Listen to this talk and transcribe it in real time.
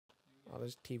Oh,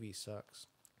 this TV sucks.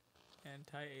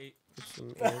 Anti-8.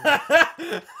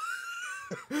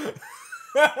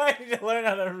 I need to learn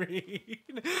how to read.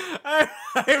 I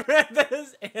read that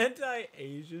as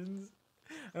anti-Asians.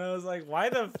 And I was like, why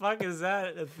the fuck is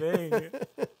that a thing?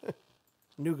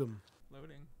 Nugum.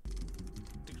 Loading.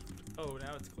 Oh,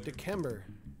 now it's clear. December.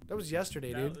 That was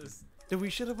yesterday, That dude. was... Dude, we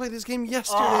should have played this game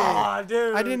yesterday. Oh,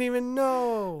 dude. I didn't even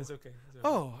know. It's okay.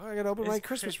 Oh, I gotta open my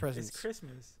Christmas presents. It's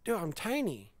Christmas. Dude, I'm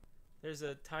tiny. There's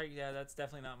a tiger. Yeah, that's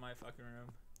definitely not my fucking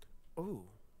room. Ooh.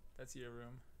 That's your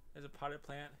room. There's a potted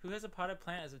plant. Who has a potted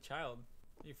plant as a child?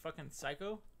 You fucking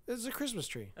psycho? It's a Christmas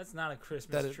tree. That's not a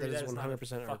Christmas tree. That is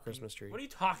 100% our Christmas tree. What are you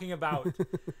talking about?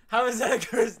 How is that a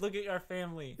Christmas? Look at our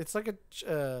family. It's like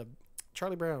a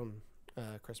Charlie Brown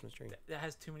Christmas tree. That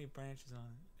has too many branches on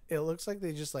it. It looks like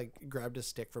they just like grabbed a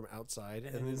stick from outside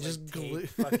and then just like, glued.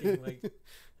 Fucking like.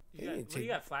 What do you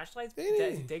got? Flashlights?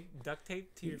 Duct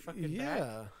tape to your fucking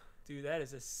back? Dude, that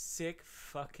is a sick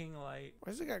fucking light. Why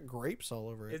has it got grapes all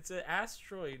over it? It's an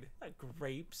asteroid. Not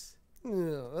grapes.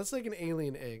 No, that's like an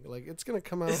alien egg. Like, it's going to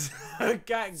come out.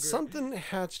 Something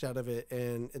hatched out of it,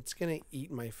 and it's going to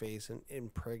eat my face and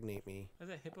impregnate me.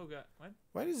 What's that hippo got? What?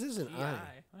 Why is this an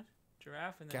eye? What?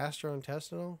 Giraffe and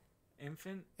gastrointestinal?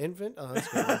 Infant? Infant? Oh, that's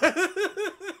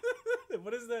good.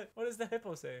 What does the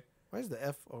hippo say? Why is the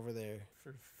F over there?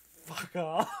 For fuck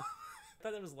off. I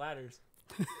thought it was ladders.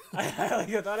 I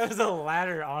thought it was a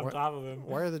ladder on top of him.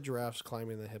 Why are the giraffes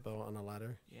climbing the hippo on a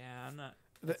ladder? Yeah, I'm not.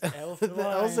 The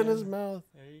L's in his mouth.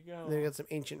 There you go. They got some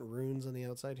ancient runes on the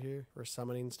outside here. We're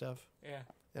summoning stuff. Yeah.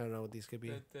 I don't know what these could be.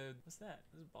 What's that?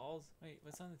 Those balls. Wait,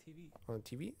 what's on the TV? On the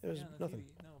TV? There's nothing.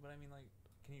 TV. No, but I mean, like,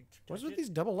 can you? What's with these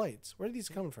double lights? Where are these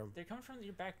coming from? They're coming from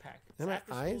your backpack. And my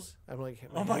eyes? I'm like,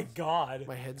 oh my god.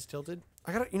 My head's tilted.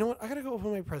 You know what? I gotta go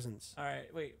open my presents. All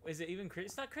right, wait. Is it even?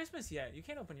 It's not Christmas yet. You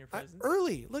can't open your presents.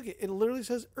 Early. Look, it literally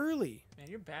says early. Man,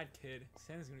 you're a bad kid.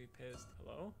 Santa's gonna be pissed.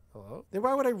 Hello? Hello? Then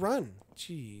why would I run?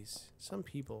 Jeez, some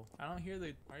people. I don't hear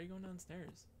the. Why are you going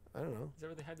downstairs? I don't know. Is that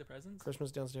where they hide the presents?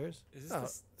 Christmas downstairs? Is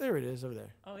this there it is over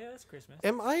there. Oh, yeah, that's Christmas.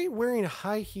 Am I wearing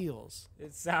high heels?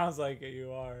 It sounds like it,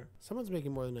 you are. Someone's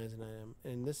making more noise than I am,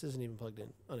 and this isn't even plugged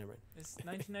in. Oh, never mind. It's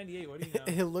 1998. What do you know?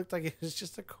 It looked like it was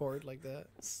just a cord like that.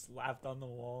 Slapped on the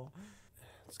wall.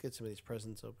 Let's get some of these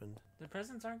presents opened. The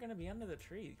presents aren't going to be under the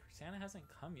tree. Santa hasn't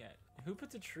come yet. Who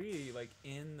puts a tree, like,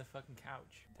 in the fucking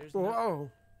couch? There's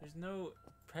no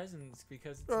presents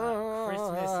because it's not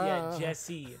Christmas yet,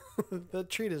 Jesse. The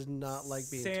tree does not like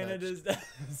being touched.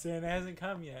 Santa hasn't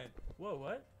come yet. Whoa,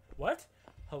 what? What?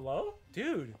 Hello?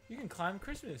 Dude, you can climb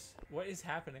Christmas. What is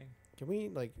happening? Can we,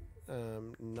 like,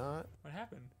 not... What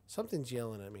happened? Something's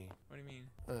yelling at me. What do you mean?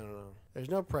 I don't know. There's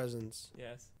no presents.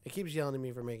 Yes. It keeps yelling at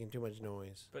me for making too much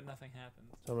noise. But nothing happens.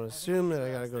 So I'm going to assume that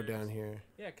I got to go down here.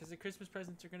 Yeah, because the Christmas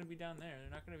presents are going to be down there. They're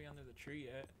not going to be under the tree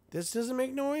yet. This doesn't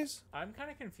make noise? I'm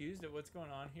kind of confused at what's going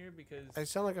on here because... I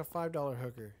sound like a $5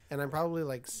 hooker. And I'm probably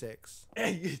like 6.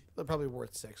 They're probably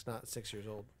worth 6, not 6 years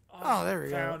old. Oh, there we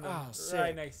go. Oh, sick.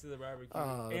 Right next to the barbecue.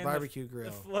 Oh, the barbecue grill.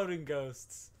 The floating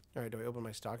ghosts. All right, do I open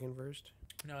my stocking first?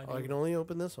 No, I do. Oh, I can only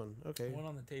open this one. Okay. The one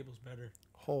on the table's better.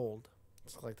 Hold.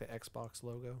 It's like the Xbox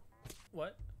logo.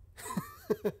 What?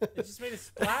 It just made a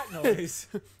splat noise.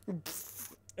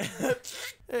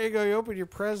 There you go. You open your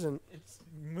present. It's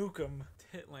Mookum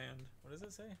Titland. What does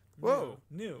it say? Whoa.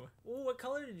 New. Oh, what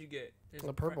color did you get? There's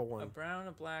a purple one. A brown,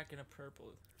 a black, and a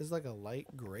purple. It's like a light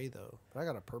gray, though. But I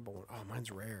got a purple one. Oh,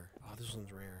 mine's rare. Oh, this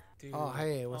one's rare. Dude. Oh,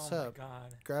 hey, what's up? Oh, my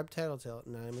God. Grab Tattletail.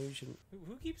 Nah, maybe you shouldn't.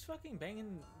 Who keeps fucking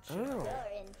banging shit? I don't know.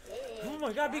 Oh,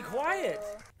 my God, be quiet.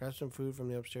 Grab some food from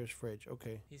the upstairs fridge.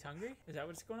 Okay. He's hungry? Is that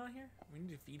what's going on here? We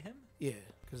need to feed him? Yeah,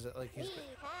 because, like, he's...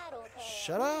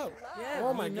 Shut up! Yeah,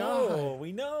 oh, my God.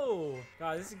 We know.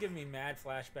 God, this is giving me mad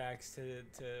flashbacks to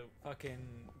fucking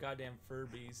goddamn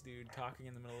Furbies, dude, talking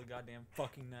in the middle of the goddamn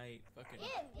fucking night. Fucking...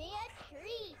 Give me a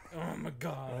treat. Oh, my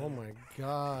God. Oh, my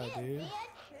God, dude. Give me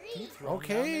a treat.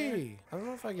 Okay. I don't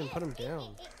know if I can put him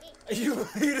down. You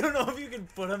don't know if you can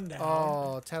put him down.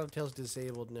 Oh, Tattletail's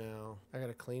disabled now. I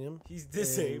gotta clean him. He's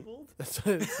disabled? That's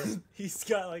what it says. He's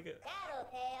got like a...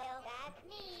 Tattletail, that's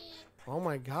me. Oh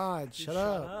my God, Shut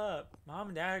up. up. Mom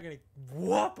and Dad are gonna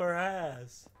whoop her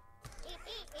ass.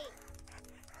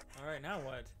 Alright, now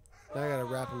what? Now I gotta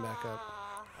wrap him back up.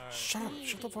 Right. Shut up.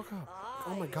 Shut the fuck up.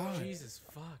 Oh my God. Jesus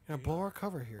fuck. Gonna blow our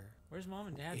cover here. Where's Mom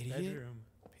and Dad's Idiot. bedroom?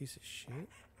 Piece of shit.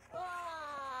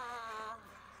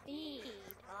 Be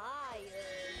tired.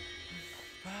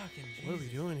 Fucking Jesus. What are we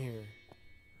doing here?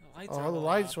 The lights are Oh, the all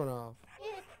lights off. went off.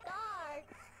 It's dark.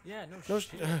 Yeah, No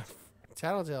shit.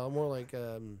 Tattletail, more like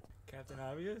Captain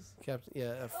Obvious? Captain.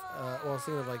 Yeah. Well, I was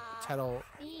thinking of like Tattle,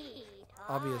 Be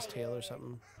Obvious tired. Tail or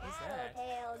something. What's that?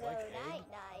 Tattletail Like goes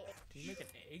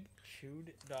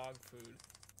chewed dog food.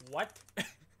 What?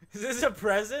 Is this a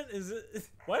present? Is it?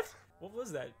 What? What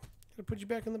was that? Gotta put you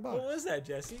back in the box. What was that,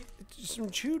 Jesse? It's just some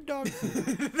chewed dog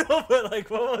food. No, but like,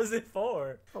 what was it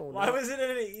for? Oh, Why no. was it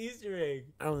in an Easter egg?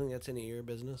 I don't think that's any of your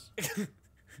business.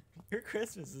 Your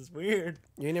Christmas is weird.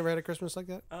 You ain't never had a Christmas like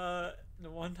that? The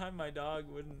one time my dog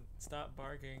wouldn't stop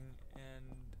barking,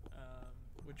 and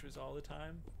which was all the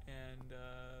time, and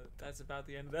that's about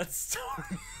the end of that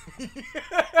story.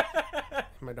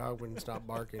 My dog wouldn't stop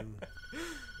barking.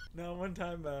 No, one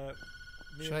time.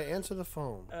 Should I answer the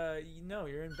phone? No,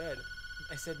 you're in bed.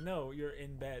 I said no, you're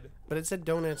in bed. But it said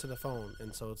don't answer the phone,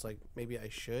 and so it's like maybe I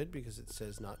should because it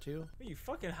says not to. Are you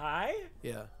fucking high?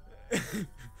 Yeah.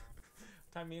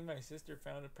 Time me and my sister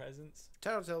found a presents.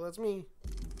 Tattletail, that's me.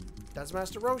 That's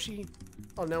Master Roshi.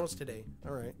 Oh, now it's today.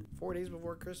 All right. 4 days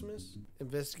before Christmas.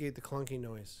 Investigate the clunky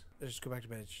noise. Just go back to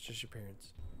bed. It's just your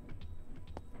parents.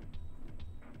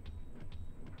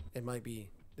 It might be.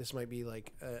 This might be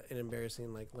like an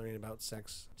embarrassing, like learning about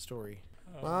sex story.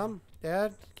 Oh. Mom,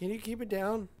 Dad, can you keep it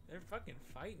down? They're fucking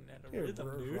fighting at a You're rhythm,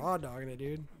 dude. raw dogging it,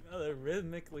 dude. No, they're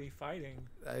rhythmically fighting.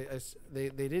 They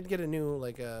did get a new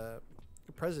like a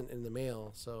present in the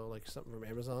mail, so like something from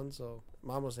Amazon. So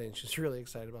Mom was saying she's really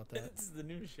excited about that. It's the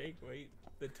new shake weight,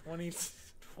 the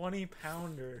 20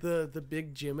 pounder. The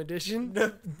big gym edition.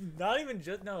 No, not even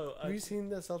just no. Have you seen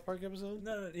the South Park episode?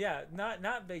 No, yeah,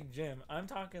 not Big Jim. I'm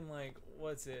talking like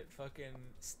what's it? Fucking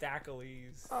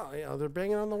Stackleys. Oh yeah, they're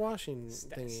banging on the washing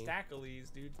thingy.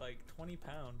 Stackleys, dude, like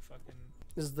 20-pound fucking.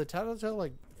 Is the Tattletail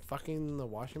like fucking the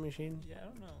washing machine? Yeah, I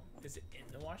don't know. Is it in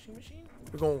the washing machine?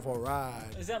 We're going for a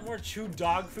ride. Is that more chewed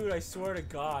dog food? I swear to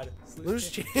God. Loose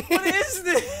change. What is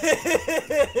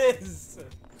this?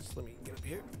 Just let me get up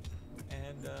here.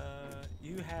 And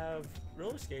you have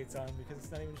roller skates on because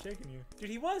it's not even shaking you. Dude,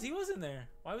 he was in there.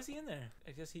 Why was he in there?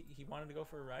 I guess he wanted to go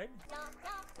for a ride?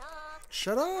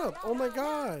 Shut up! Oh my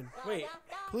God! Wait,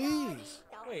 Please.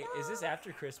 wait, is this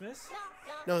after Christmas?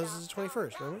 No, this is the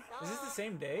 21st. Remember? Is this the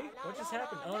same day? What just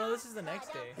happened? Oh no, this is the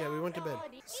next day. Yeah, we went to bed.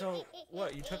 So,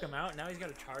 what, you took him out? Now he's got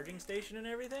a charging station and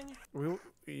everything?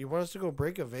 You want us to go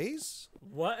break a vase?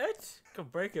 What? Go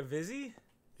break a vizzy?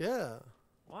 Yeah.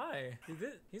 Why?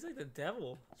 Dude, he's like the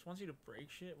devil. Just wants you to break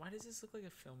shit. Why does this look like a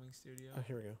filming studio? Oh,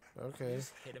 here we go. Okay.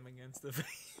 Just hit him against the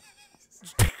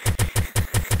face.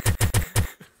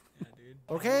 Yeah, dude.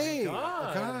 Okay. Oh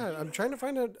my God. I'm trying to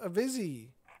find a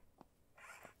vizzy.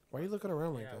 Why are you looking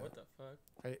around like Yeah, that? what the fuck?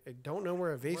 I don't know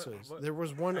where a vase What- was. what- There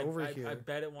was one over I here.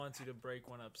 bet it wants you to break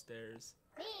one upstairs.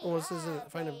 Oh, this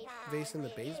isn't find a vase in the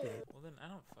basement. Well, then I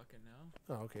don't fucking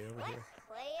know. Oh, okay, over here.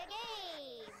 Play a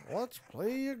game. Let's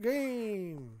play a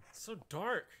game. It's so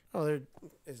dark. Oh, there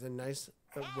is a nice,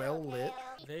 well lit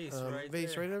Vase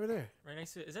vase there. right over there. Right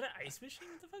next to it. Is that an ice machine?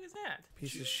 What the fuck is that?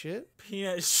 Piece of shit.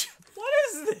 Peanut. What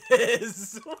is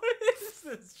this? What is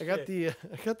this? I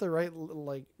got the right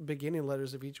like beginning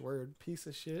letters of each word. Piece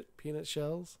of shit. Peanut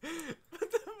shells.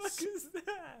 What the fuck is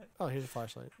that? Oh, here's a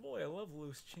flashlight. Boy, I love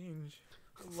loose change.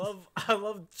 I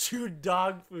love chewed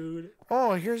dog food.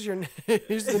 Oh, here's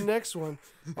here's the next one.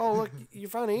 Oh, look, you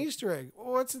found an Easter egg.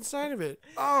 Oh, what's inside of it?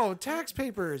 Oh, tax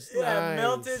papers. Yeah,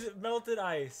 Nice. melted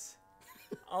ice.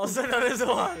 Also known as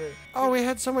water. Oh, we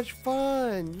had so much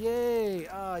fun. Yay.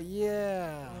 Ah,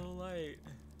 yeah. Oh, light.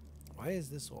 Why is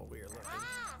this all weird looking?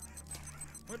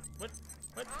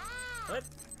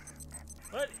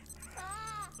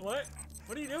 What?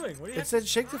 What are you doing? What are you? It said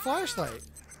shake the flashlight.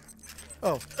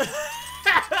 Oh.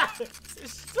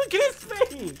 Look at his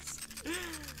face.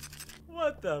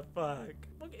 What the fuck?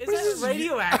 Look, is that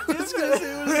radioactive? I was gonna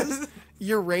say, what is this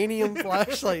uranium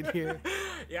flashlight here?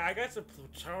 Yeah, I got some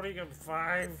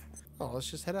plutonium-5. Oh, let's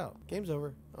just head out. Game's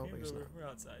over. Oh, Game's wait, it's over. not. We're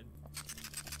outside.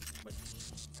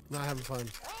 Not having fun.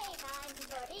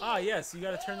 Ah, yes, you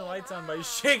gotta turn the lights on by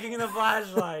shaking the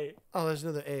flashlight. Oh, there's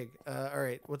another egg. All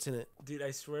right, what's in it? Dude,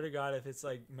 I swear to God, if it's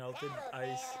like melted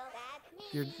ice.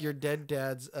 Your dead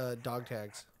dad's dog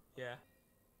tags. Yeah.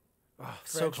 Oh,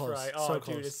 so French close. fry. Oh, so dude,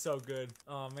 close. it's so good.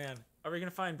 Oh, man. Are we gonna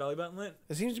find belly button lint?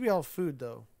 It seems to be all food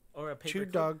though. Or a paper Chewed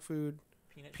clip? dog food,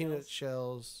 Peanut peanut shells?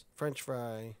 shells, French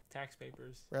fry, Tax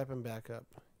papers. wrap them back up.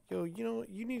 Yo, you know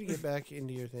you need to get back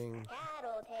into your thing.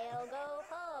 Tattletail, go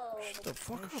home. Shut the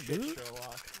fuck Oh, up, shit, dude.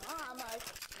 Sherlock. Mama's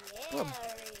Well,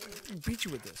 scary. Beat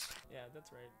you with this. Yeah,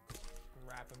 that's right.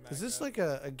 Wrap them back Is this up like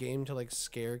a game to like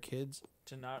scare kids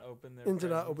to not open their into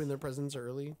not presents. open their presents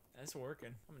early? That's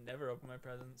working. I'm gonna never open my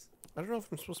presents. I don't know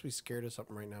if I'm supposed to be scared of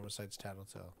something right now besides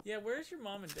Tattletail. Yeah, where's your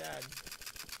mom and dad?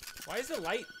 Why is the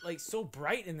light like so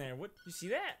bright in there? What, you see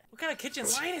that? What kind of kitchen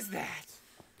light is that?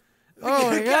 Oh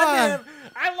my god! Goddamn,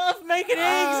 I love making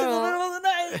eggs in the Oh. middle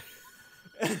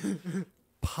of the night.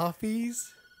 Puffies?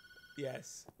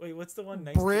 Yes. Wait, what's the one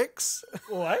next? Bricks.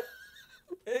 What?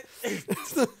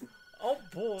 Oh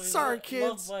boy. Sorry, Love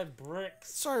kids. my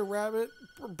bricks. Sorry, Rabbit.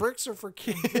 Bricks are for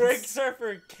kids. Bricks are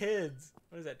for kids.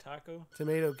 What is that, taco?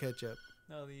 Tomato ketchup.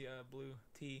 No, the blue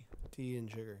tea. Tea and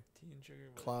sugar. Tea and sugar.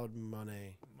 What? Cloud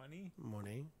money. Money?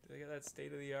 Money. They got that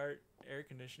state-of-the-art air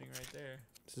conditioning right there.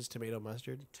 This is tomato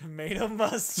mustard. Tomato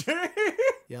mustard.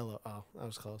 Yellow. Oh, that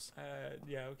was close.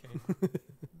 Yeah, okay.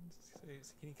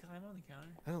 Can you climb on the counter?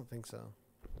 I don't think so.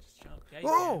 Just jump. Yeah, you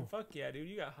Whoa! can. Fuck yeah, dude.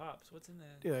 You got hops. What's in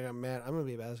that? Dude, I got mad. I'm gonna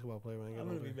be a basketball player when I get I'm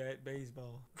older. gonna be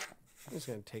baseball. I'm just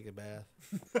gonna take a bath.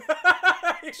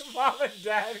 Your mom and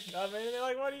dad come in and they're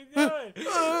like, "What are you doing?"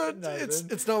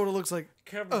 It's not what it looks like.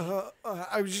 Come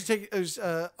I was just taking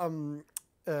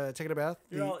taking a bath.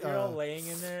 You're all laying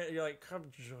in there. And you're like, "Come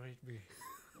join me.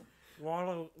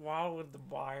 Wallow with the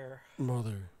wire.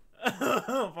 Mother,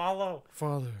 Wallow.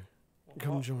 father,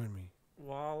 come join me.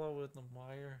 Wallow with the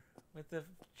wire with the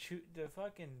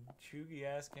fucking chuggy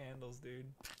ass candles, dude."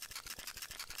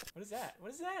 What is that?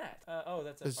 What is that? Oh,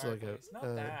 that's a It's like fireplace. a,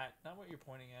 Not that. Not what you're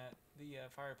pointing at. The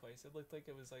fireplace. It looked like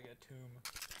it was like a tomb.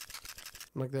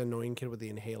 I'm like the annoying kid with the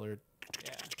inhaler.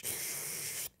 Yeah.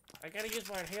 I gotta use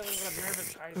my inhaler when I'm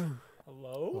nervous, guys.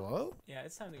 Hello? Hello? Yeah,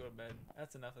 it's time to go to bed.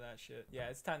 That's enough of that shit. Yeah,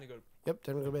 it's time to go. Yep,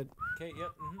 time to go to bed. Okay,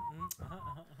 yep.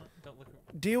 Don't look.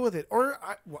 Deal with it, or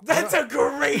That's a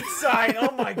great sign.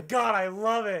 Oh my god, I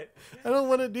love it. I don't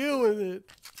want to deal with it.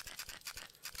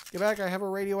 Get back! I have a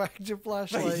radioactive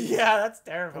flashlight. Yeah, that's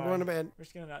terrifying. I'm going to bed. We're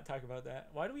just gonna not talk about that.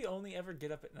 Why do we only ever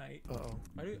get up at night? Uh-oh.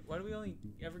 Why do we only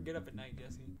ever get up at night,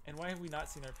 Jesse? And why have we not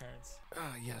seen our parents?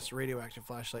 Ah, yes, radioactive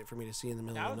flashlight for me to see in the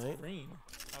middle Now of the it's night. green.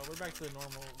 Oh, we're back to the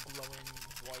normal glowing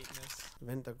whiteness.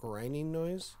 Vent the grinding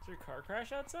noise. Is there a car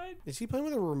crash outside? Is he playing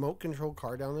with a remote control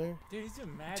car down there? Dude, he's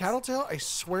doing mad. Tattletail, I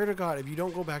swear to God, if you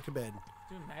don't go back to bed,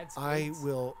 Doing mad I skids.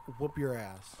 will whoop your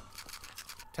ass.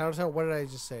 Tattletail, what did I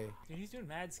just say? Dude, he's doing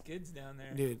mad skids down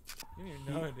there. Dude, You don't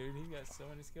even know it, dude. He's got so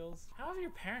many skills. How have your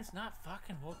parents not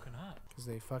fucking woken up? because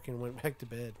they fucking went back to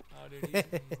bed. Oh, dude,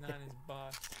 he's not in his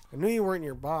box. I knew you weren't in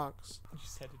your box. You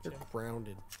just had to You're check.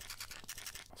 grounded.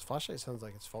 This flashlight sounds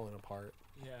like it's falling apart.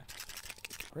 Yeah.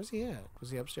 Where's he at?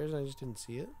 Was he upstairs and I just didn't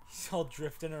see it? He's all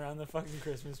drifting around the fucking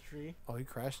Christmas tree. Oh, he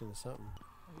crashed into something.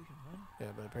 Oh, you can run? Yeah,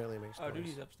 but apparently it makes Oh, noise. dude,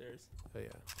 he's upstairs. Oh, yeah.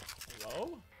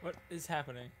 Hello? What is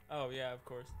happening? Oh, yeah, of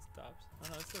course. It stops. Oh,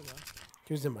 no, it's still going.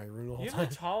 He was in my room the whole You time. have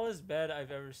the tallest bed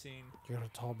I've ever seen. You got a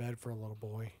tall bed for a little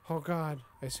boy. Oh God!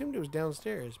 I assumed it was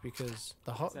downstairs because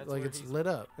the That's like where it's he's- lit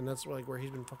up, and that's like where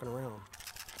he's been fucking around.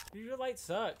 Dude, your light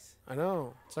sucks. I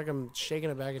know. It's like I'm shaking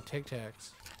a bag of Tic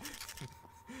Tacs.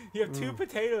 You have two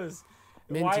potatoes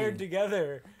Minty. wired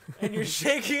together, and you're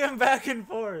shaking them back and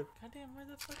forth. Goddamn, where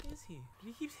the fuck is he?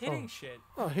 He keeps hitting shit.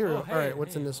 Oh, here. Oh, All hey, right,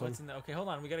 what's hey, in this one? Okay, hold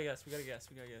on. We gotta guess.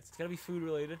 It's gotta be food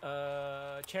related.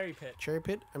 Cherry pit. Cherry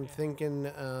pit. I'm Yeah.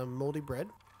 thinking moldy bread.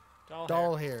 Doll,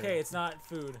 Doll hair. hair. Okay, it's not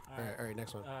food. All right,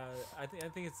 next one. I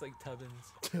think it's like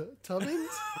Tubbins. Tubbins?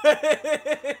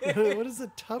 What is a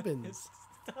Tubbins? It's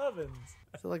Tubbins.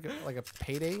 Is it like a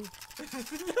payday?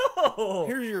 No.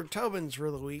 Here's your Tubbins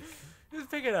for the week. Just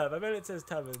pick it up. I bet it says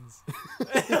Tubbins.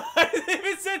 If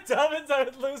it said Tubbins, I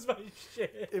would lose my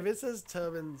shit. If it says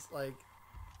Tubbins, like,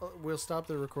 we'll stop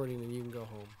the recording and you can go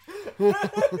home.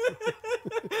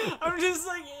 I'm just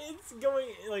like, it's going,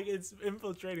 like, it's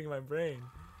infiltrating my brain.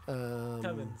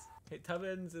 Tubbins. Hey,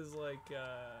 Tubbins is like,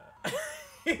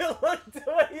 you looked the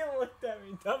way you looked at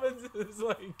me. Tubbins is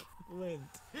like lint.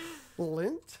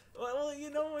 Lint? Well, you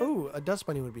know what? Ooh, a dust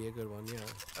bunny would be a good one, yeah.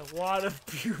 A lot of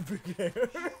pubic hair.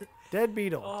 Dead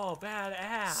beetle. Oh,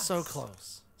 badass. So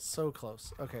close. So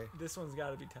close. Okay. This one's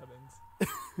got to be Tubbins.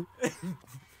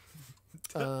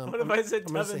 Um, What if I said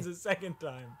I'm gonna Tubbins say- a second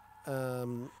time?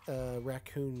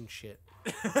 Raccoon shit.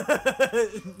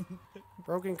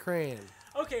 Broken crayon.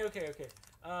 Okay.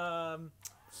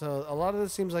 So a lot of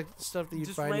this seems like stuff that you'd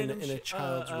Just find random in a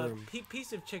child's room.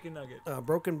 Piece of chicken nugget.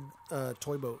 Broken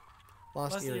toy boat.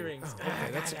 Lost earring. earrings. Oh,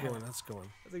 okay, that's a good one. That's a good one.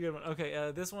 That's a good one.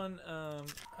 Okay, this one,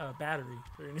 battery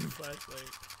for your new flashlight.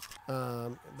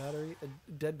 Battery, a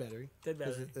dead battery. Dead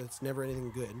 'Cause battery. it's never anything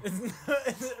good.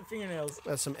 Fingernails.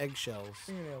 Some eggshells.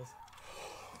 Fingernails.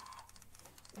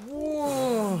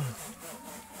 Whoa!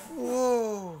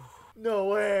 Whoa! No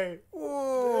way.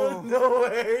 Whoa! No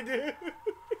way, dude.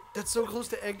 That's so close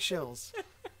to eggshells.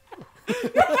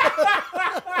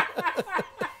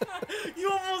 You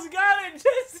almost got it,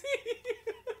 Jesse.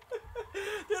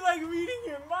 They're like reading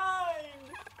your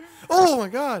mind. Oh my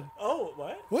God! Oh,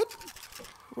 what? What?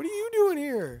 What are you doing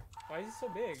here? Why is it so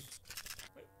big?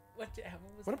 What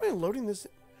was What am I loading this?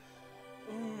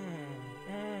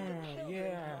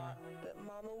 Yeah. That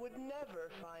Mama would never never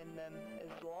find them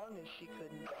as long as she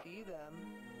couldn't see them.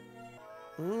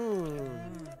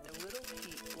 The little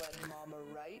feet led Mama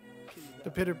right to them.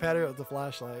 The pitter patter of the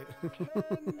flashlight. And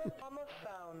Mama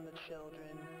found the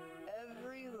children,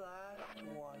 every last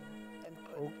one, and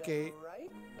put Okay. them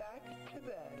right back to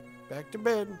bed. Back to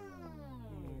bed.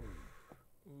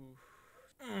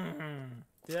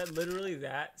 That literally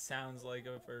that sounds like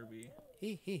a Furby.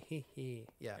 He.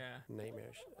 Yeah. Yeah.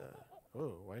 Nightmares.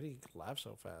 Oh, why did he laugh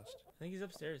so fast? I think he's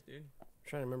upstairs, dude. I'm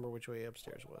trying to remember which way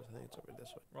upstairs was. I think it's over this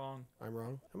way. Wrong. I'm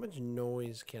wrong. How much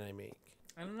noise can I make?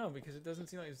 I don't know because it doesn't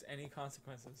seem like there's any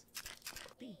consequences.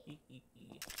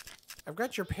 I've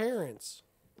got your parents.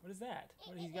 What is that?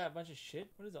 What, he's got a bunch of shit?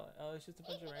 What is all that? Oh, it's just a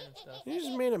bunch of random stuff. You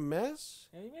just made a mess?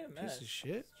 Yeah, he made a mess. Piece of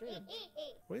shit. Straight up.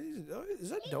 What is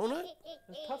that donut?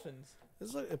 That's puffins.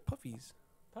 It's like puffies.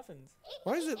 Puffins.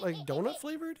 Why is it like donut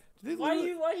flavored? Do they Why do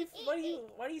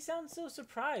literally- you sound so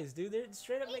surprised, dude? They're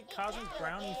straight up like cosmic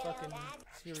brownie fucking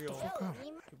cereal.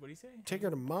 What do you say? Take her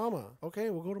to mama. Okay,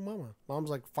 we'll go to mama.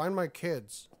 Mom's like, find my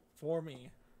kids. For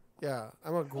me. Yeah,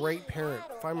 I'm a great parent.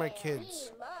 Find my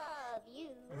kids. We love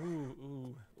you.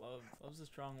 Ooh. Love's a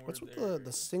strong word. What's with there.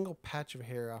 the single patch of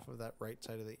hair off of that right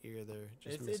side of the ear there?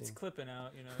 Just missing. It's clipping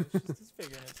out, you know. It's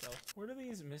figuring itself. Where do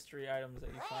these mystery items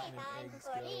that you find in eggs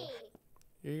go?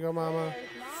 Here you go, mama. There's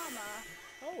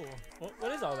Mama. Oh,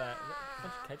 what is all that? Is that a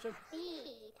bunch of ketchup? Be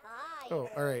tired. Oh,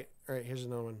 all right. Here's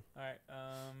another one. All right.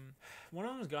 One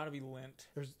of them's got to be lint.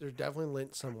 There's definitely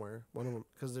lint somewhere. One of them,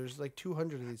 because there's like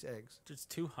 200 of these eggs. There's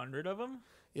 200 of them.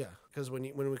 Yeah, because when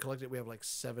we collect it, we have like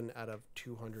 7 out of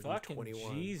 221.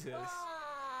 Fucking Jesus.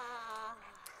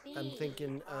 I'm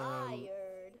thinking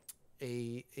Tired.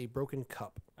 a broken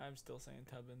cup. I'm still saying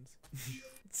Tubbins. It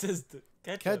says the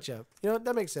ketchup. Ketchup. You know what?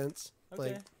 That makes sense.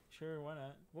 Okay. Like Sure, why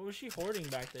not? What was she hoarding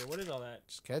back there? What is all that?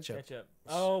 just ketchup. Ketchup.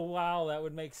 Oh, wow. That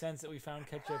would make sense that we found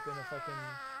ketchup in a fucking...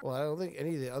 Well, I don't think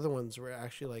any of the other ones were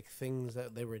actually like things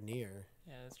that they were near.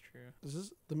 Yeah, that's true. Is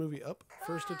this the movie Up?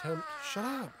 First attempt. Shut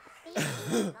up.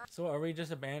 So are we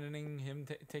just abandoning him,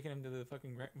 taking him to the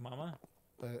fucking mama?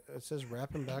 It says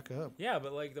wrap him back up. Yeah,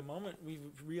 but like the moment we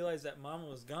realized that mama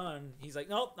was gone, he's like,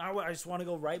 nope, I just want to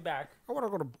go right back. I want to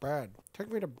go to bed.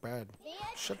 Take me to bed.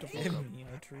 Shut the fuck Give up. me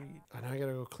a treat. And I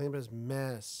gotta go clean up his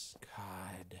mess.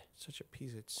 God, such a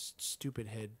piece of stupid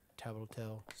head.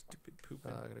 Tattletail. Stupid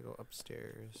pooping. I gotta go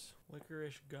upstairs.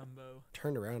 Licorice gumbo.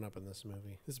 Turned around up in this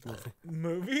movie.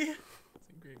 Movie? It's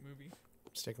a great movie.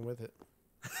 Sticking with it.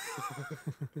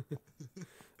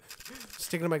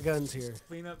 Sticking to my guns here.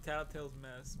 Clean up Tattletail's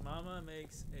mess. Mama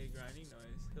makes a grinding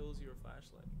noise. Kills your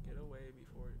flashlight. Get away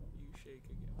before you shake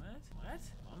again. What?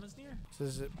 Mama's near?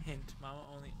 Says it. Hint. Mama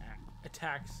only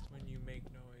attacks when you make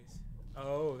noise.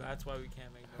 Oh, that's why we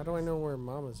can't make noise. How do I know where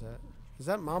Mama's at? Is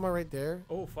that Mama right there?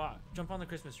 Oh, fuck. Jump on the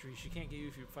Christmas tree. She can't get you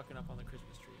if you're fucking up on the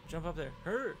Christmas tree. Jump up there.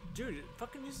 Dude,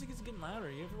 fucking music is getting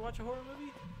louder. You ever watch a horror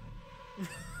movie?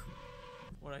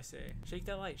 What'd I say? Shake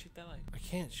that light. Shake that light. I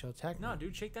can't. She'll attack me. No,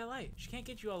 dude, shake that light. She can't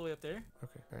get you all the way up there.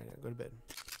 Okay. All right. Now go to bed.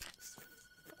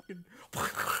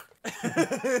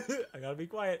 I gotta be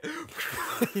quiet.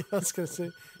 I was gonna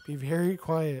say, be very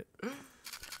quiet.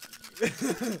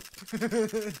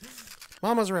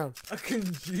 Mama's around. Fucking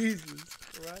Jesus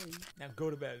Christ. Now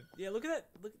go to bed. Yeah, look at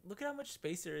that. Look at how much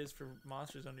space there is for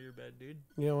monsters under your bed, dude.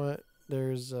 You know what?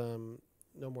 There's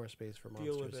no more space for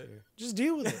monsters Deal with it. here. Just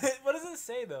deal with it. What does it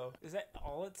say though? Is that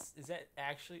all it's? Is that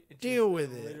actually? It Deal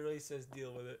just with it. Literally says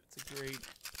deal with it. It's a great.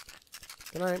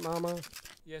 Good night, Mama.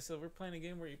 Yeah, so we're playing a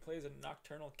game where he plays a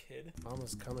nocturnal kid.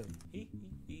 Mama's coming.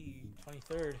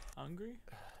 23rd. Hungry?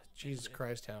 Jesus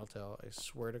Christ, Tattletail. I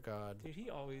swear to God. Dude, he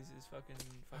always is fucking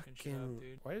shit up,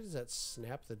 dude. Why does that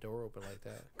snap the door open like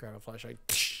that? Grab a flashlight.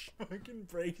 Fucking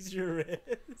breaks your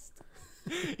wrist.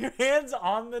 Your hand's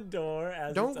on the door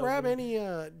as Don't it's grab opening.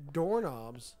 any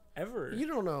doorknobs. Ever. You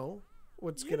don't know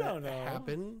what's You gonna don't know.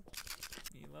 happen.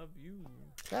 We love you.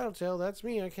 Tattletail, that's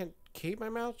me. I can't keep my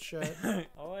mouth shut.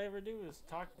 All I ever do is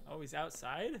talk. Oh, he's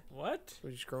outside? What?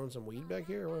 We just growing some weed back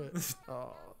here or what?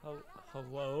 Oh.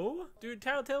 Hello? Dude,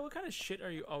 Tattletail, what kind of shit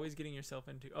are you always getting yourself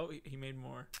into? Oh, he made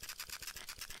more.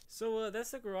 So,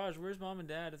 that's the garage. Where's Mom and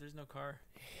Dad if there's no car?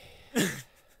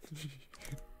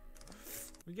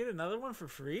 We get another one for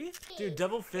free? Dude,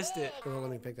 double fist it. Oh, let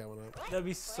me pick that one up. That'd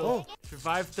be so...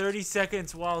 Survive 30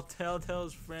 seconds while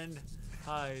Tattletail's friend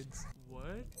hides. What?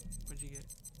 What'd you get?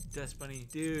 Dust Bunny.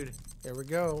 Dude. There we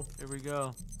go. Here we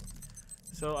go.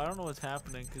 So, I don't know what's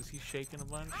happening because he's shaking a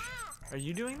bunch. Are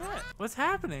you doing that? What's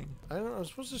happening? I don't know. I'm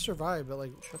supposed to survive, but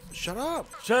like, shut up.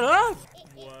 Shut up!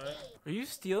 What? Are you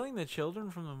stealing the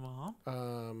children from the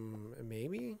mom?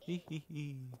 Maybe. Hee hee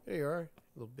hee. There you are.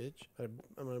 little bitch. I'm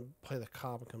gonna play the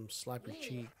cop and come slap your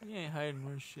cheek. You ain't hiding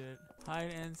worse shit.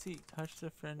 Hide and seek. Touch the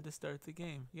friend to start the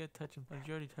game. You gotta touch him. Did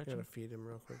you already touch I gotta him? feed him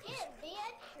real quick. Give me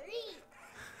a treat.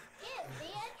 Give me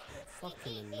a treat.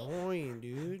 Fucking annoying,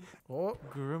 dude. Oh,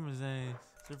 Grimace.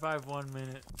 Survive 1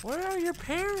 minute. Where are your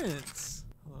parents?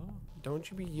 Hello? don't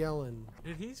you be yelling.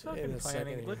 Dude, he's In fucking a second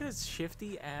planning. here. Look at his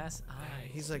shifty ass eyes.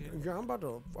 He's like, dude. yeah, I'm about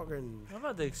to fucking. I'm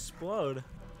about to explode.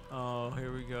 Oh,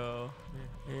 here we go.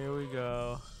 Here we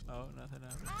go. Oh, nothing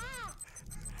happened.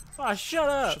 Oh, shut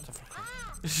up. Shut the fuck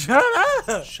up. Shut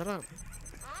up. Shut up.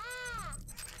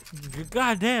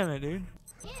 God damn it, dude.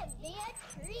 Give me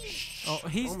a treat. Oh,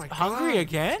 he's Oh my hungry God.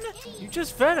 again? You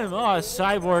just fed him. Oh,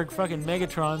 cyborg fucking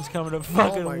Megatron's coming to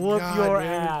fucking my whoop God, your dude.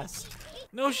 ass.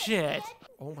 No shit.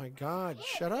 Oh my God.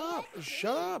 Shut up.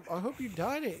 Shut up. I hope you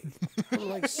died it. I'm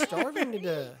like starving to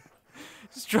death.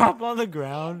 Just drop on the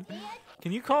ground.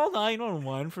 Can you call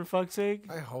 911 for fuck's sake?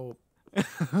 I hope.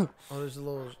 Oh, there's a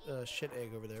little shit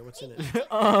egg over there. What's in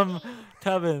it?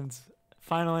 Tubbins.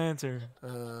 Final answer.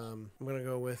 I'm gonna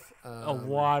go with A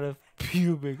wad of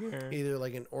pubic hair. either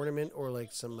like an ornament or like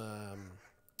some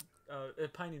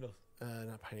Pine needles.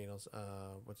 not pine needles.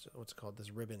 What's it called?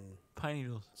 This ribbon. Pine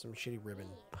needles. Some shitty ribbon.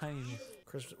 Pine needles.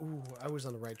 Christmas. Ooh, I was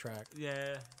on the right track.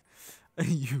 Yeah. A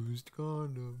used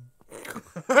condom.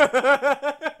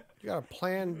 You got a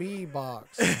Plan B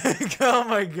box. Oh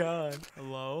my god.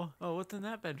 Hello? Oh, what's in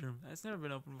that bedroom? That's never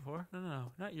been opened before.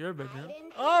 No, not your bedroom.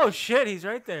 Oh shit, he's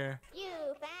right there. You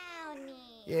found me.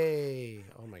 Yay!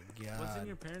 Oh my What's in God.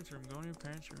 your parents' room? Go in your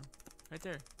parents' room. Right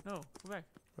there. No, go back.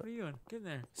 What are you doing? Get in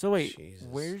there. So wait, Jesus.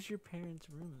 where's your parents'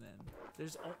 room then?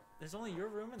 There's only your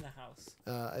room in the house.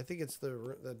 I think it's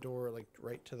the door like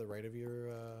right to the right of your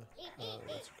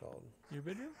what's it called? Your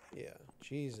bedroom? Yeah.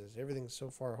 Jesus, everything's so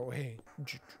far away.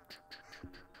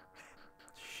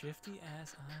 Shifty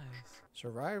ass eyes.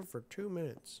 Survive for 2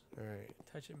 minutes. All right.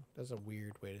 Touch him. That's a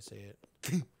weird way to say it.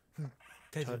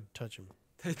 Touch him. Touch him.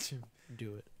 Touch him.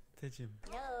 Do it. Touch him.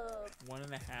 No. 1.5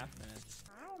 minutes.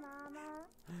 Hi, Mama.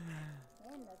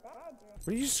 In the bedroom. What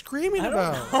are you screaming I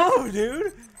about? don't know,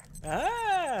 dude.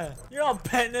 Ah! You're all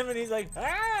petting him and he's like,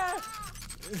 ah!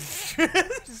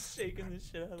 Just shaking the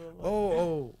shit out of the light.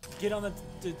 Oh. Get on the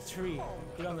tree.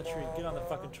 Get on the tree. Get on the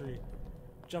fucking tree.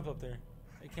 Jump up there.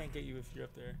 They can't get you if you're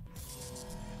up there.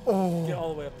 Oh. Get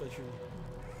all the way up the tree.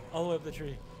 All the way up the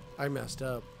tree. I messed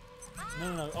up.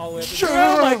 No. All the way up the Shut tree.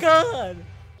 Oh my up! god!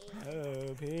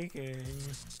 Oh, peeking.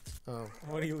 Oh.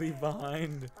 What do you leave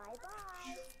behind?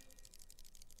 Bye-bye.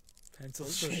 Pencil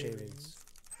Those are shavings. shavings.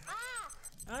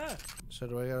 Ah! So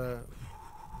do I gotta?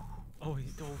 Oh,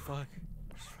 fuck.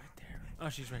 She's right there. Oh,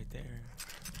 she's right there.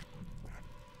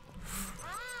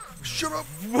 Shut up!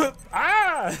 Whoop!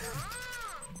 Ah!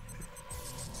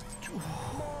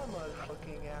 Mama's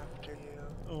looking after you.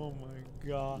 Oh my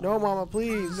god. No, Mama,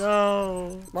 please.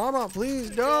 No. Mama, please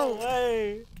No don't.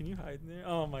 way. Can you hide in there?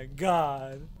 Oh my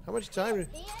god. How much time? Be a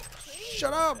treat.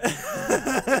 Shut up!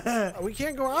 We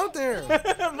can't go out there.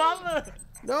 Mama!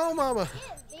 No, Mama.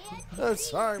 Give me a I'm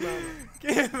sorry, Mama.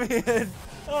 Give me it.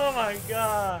 Oh my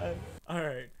god.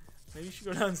 Alright. Maybe you should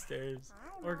go downstairs.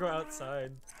 Or go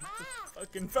outside.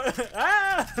 Fucking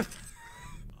ah!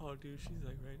 Oh dude, she's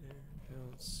like right there. I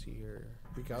don't see her.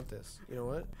 We got this. You know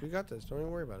what? We got this. Don't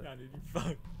even worry about it. Nah, dude, you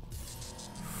fucked.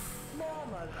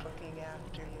 Mama's looking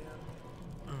after you.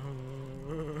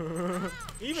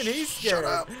 Even he's scared. Shut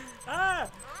up. Ah!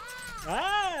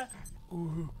 Ah!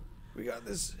 Ooh, we got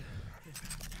this.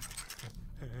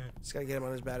 Just gotta get him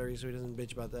on his battery so he doesn't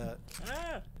bitch about that.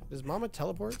 Ah! Does Mama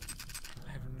teleport?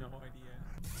 I have no idea.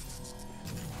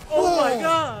 Oh my Whoa!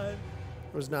 god!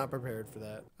 Was not prepared for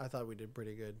that. I thought we did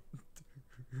pretty good.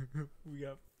 We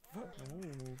got.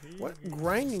 What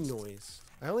grinding noise?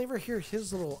 I only ever hear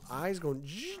his little eyes going.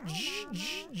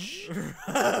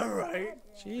 Right?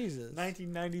 Jesus.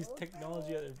 1990s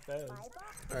technology at their best.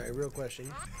 All right, real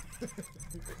question.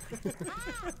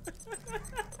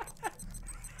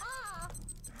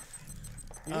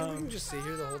 You think we can just sit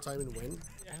here the whole time and win?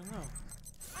 I don't know.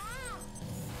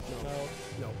 No.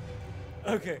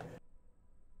 No. Okay.